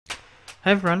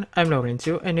Hi everyone, I'm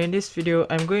Lorenzo, and in this video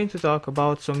I'm going to talk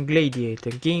about some Gladiator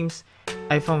games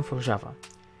I found for Java.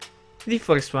 The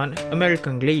first one,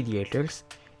 American Gladiators,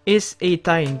 is a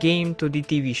tie-in game to the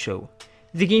TV show.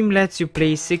 The game lets you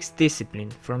play 6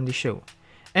 disciplines from the show,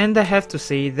 and I have to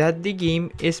say that the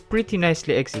game is pretty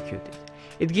nicely executed.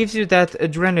 It gives you that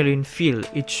adrenaline feel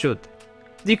it should.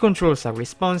 The controls are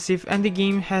responsive and the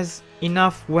game has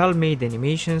enough well-made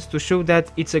animations to show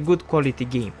that it's a good quality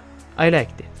game. I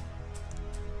liked it.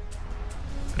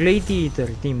 Gladiator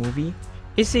The Movie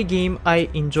is a game I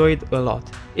enjoyed a lot,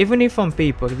 even if on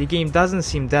paper the game doesn't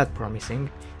seem that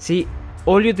promising. See,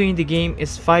 all you do in the game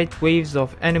is fight waves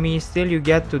of enemies till you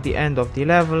get to the end of the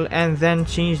level and then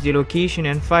change the location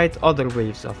and fight other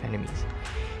waves of enemies.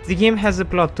 The game has a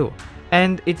plot too,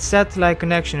 and it's set like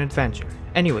an action adventure.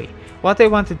 Anyway, what I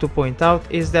wanted to point out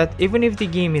is that even if the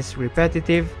game is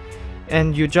repetitive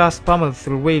and you just pummel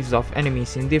through waves of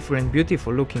enemies in different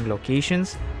beautiful looking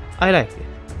locations, I liked it.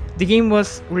 The game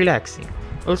was relaxing.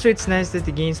 Also, it's nice that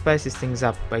the game spices things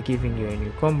up by giving you a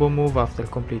new combo move after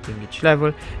completing each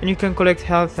level, and you can collect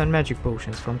health and magic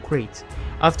potions from crates.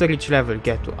 After each level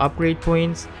get to upgrade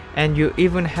points, and you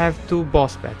even have 2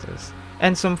 boss battles,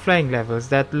 and some flying levels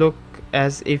that look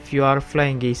as if you are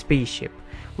flying a spaceship,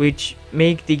 which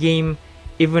make the game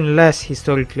even less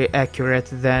historically accurate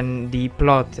than the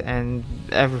plot and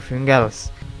everything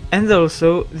else. And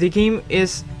also, the game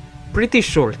is pretty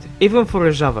short, even for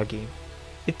a Java game.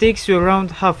 It takes you around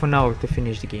half an hour to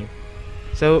finish the game.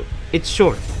 So it's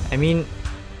short. I mean,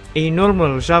 a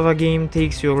normal Java game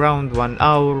takes you around 1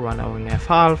 hour, 1 hour and a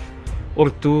half, or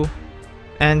 2,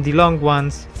 and the long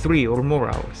ones 3 or more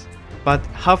hours. But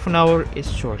half an hour is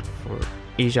short for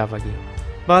a Java game.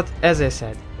 But as I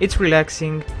said, it's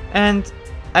relaxing and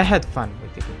I had fun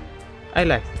with the game. I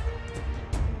liked it.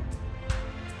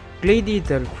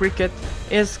 Gladiator Cricket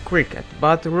is cricket,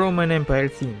 but Roman Empire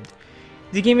themed.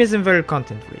 The game isn't very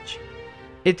content rich.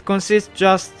 It consists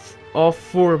just of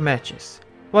 4 matches.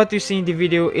 What you see in the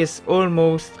video is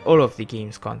almost all of the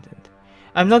game's content.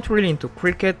 I'm not really into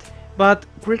cricket, but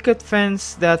cricket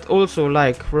fans that also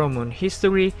like Roman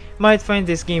history might find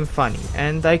this game funny,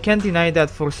 and I can't deny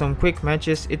that for some quick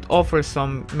matches it offers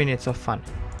some minutes of fun.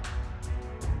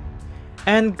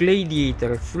 And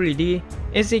Gladiator 3D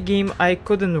is a game I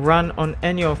couldn't run on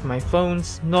any of my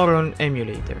phones nor on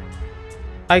emulator.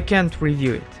 I can't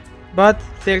review it, but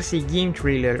there's a game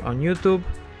trailer on YouTube,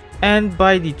 and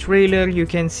by the trailer you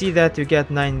can see that you get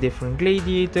 9 different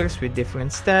gladiators with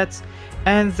different stats,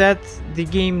 and that the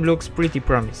game looks pretty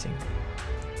promising.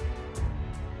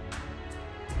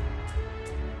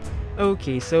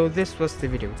 Okay, so this was the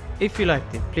video. If you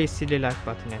liked it, please hit the like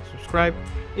button and subscribe.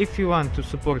 If you want to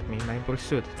support me in my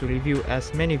pursuit to review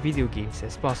as many video games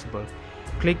as possible,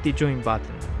 click the join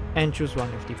button and choose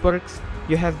one of the perks.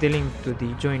 You have the link to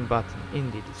the join button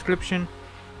in the description.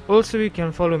 Also, you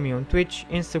can follow me on Twitch,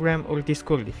 Instagram or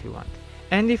Discord if you want.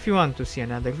 And if you want to see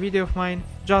another video of mine,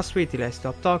 just wait till I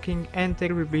stop talking and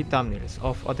there will be thumbnails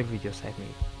of other videos I've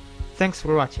made. Thanks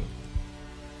for watching.